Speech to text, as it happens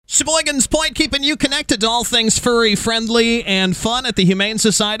Sheboygan's Point, keeping you connected to all things furry, friendly, and fun at the Humane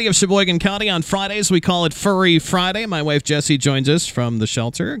Society of Sheboygan County. On Fridays, we call it Furry Friday. My wife, Jessie, joins us from the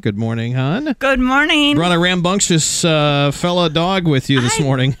shelter. Good morning, hon. Good morning. Brought a rambunctious fella dog with you this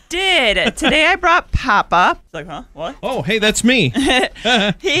morning. Did. Today I brought Papa. Like, huh? What? Oh, hey, that's me. He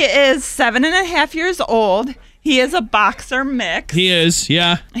is 7.5 years old. He is a boxer mix. He is,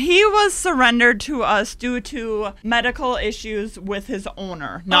 yeah. He was surrendered to us due to medical issues with his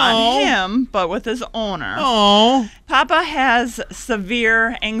owner. Not him, but with his owner. Oh. Papa has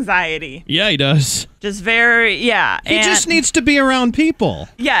severe anxiety. Yeah, he does. Just very, yeah. He just needs to be around people.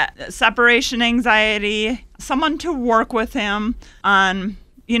 Yeah, separation anxiety. Someone to work with him on,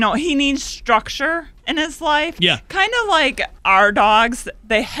 he needs structure in his life. Yeah. Kind of like our dogs.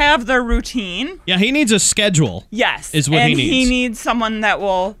 They have their routine. Yeah, he needs a schedule. Yes. Is what he needs. And he needs someone that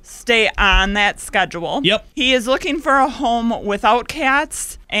will stay on that schedule. Yep. He is looking for a home without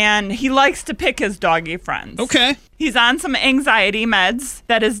cats, and he likes to pick his doggy friends. Okay. He's on some anxiety meds.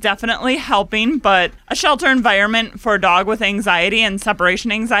 That is definitely helping, but a shelter environment for a dog with anxiety and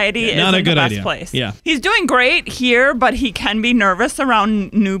separation anxiety isn't the best place. Yeah. He's doing great here, but he can be nervous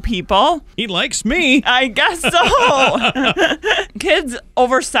around new people. He likes me. I guess so. Kids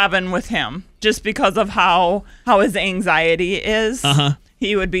over 7 with him, just because of how his anxiety is. Uh-huh.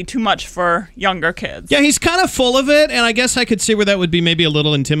 He would be too much for younger kids. Yeah, he's kind of full of it, and I guess I could see where that would be maybe a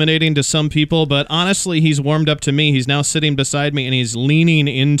little intimidating to some people, but honestly, he's warmed up to me. He's now sitting beside me, and he's leaning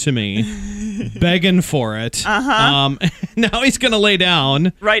into me, begging for it. Uh-huh. Now he's going to lay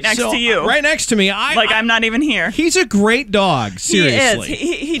down. Right next to you. Right next to me. I'm not even here. He's a great dog, seriously.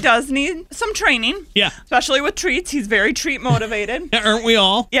 He is. He does need some training. Yeah. Especially with treats. He's very treat motivated. Aren't we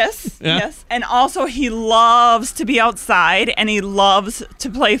all? Yes, Yeah. yes. And also, he loves to be outside, and he loves to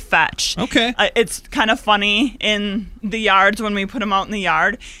play fetch. Okay. It's kind of funny in the yards when we put him out in the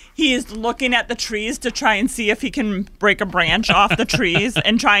yard. He's looking at the trees to try and see if he can break a branch off the trees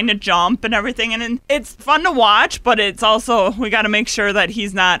and trying to jump and everything. And it's fun to watch, but it's also, we got to make sure that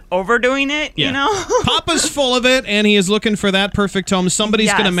he's not overdoing it, Papa's full of it, and he is looking for that perfect home.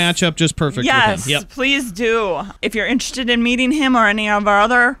 Somebody's going to match up just perfect with him. Yes, please do. If you're interested in meeting him or any of our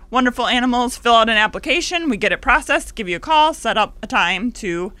other wonderful animals, fill out an application. We get it processed, give you a call, set up a time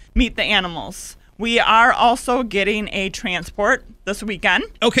to meet the animals. We are also getting a transport this weekend.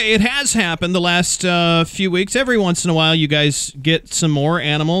 Okay, it has happened the last few weeks. Every once in a while, you guys get some more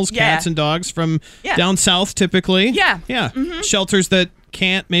animals, cats and dogs from down south, typically. Yeah. Mm-hmm. Shelters that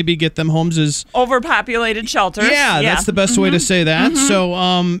can't maybe get them homes as overpopulated shelters. Yeah, that's the best way to say that. So,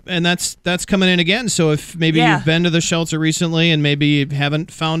 and that's coming in again. So if maybe you've been to the shelter recently and maybe you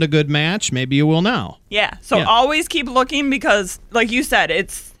haven't found a good match, maybe you will now. Yeah. So always keep looking because, like you said,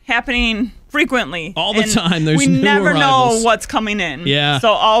 it's happening frequently. All the time. There's we new never arrivals. know what's coming in. Yeah.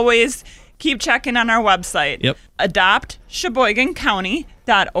 So always keep checking on our website. Yep.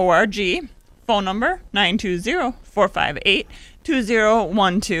 AdoptSheboyganCounty.org. Phone number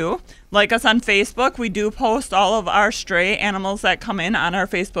 920-458-2012. Like us on Facebook. We do post all of our stray animals that come in on our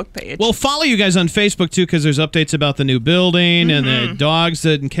Facebook page. We'll follow you guys on Facebook, too, because there's updates about the new building and the dogs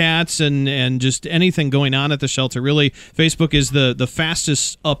and cats and just anything going on at the shelter. Really, Facebook is the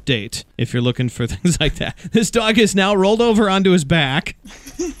fastest update if you're looking for things like that. This dog is now rolled over onto his back.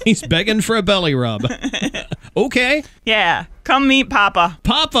 He's begging for a belly rub. Okay. Yeah. Come meet Papa.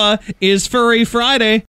 Papa is Furry Friday.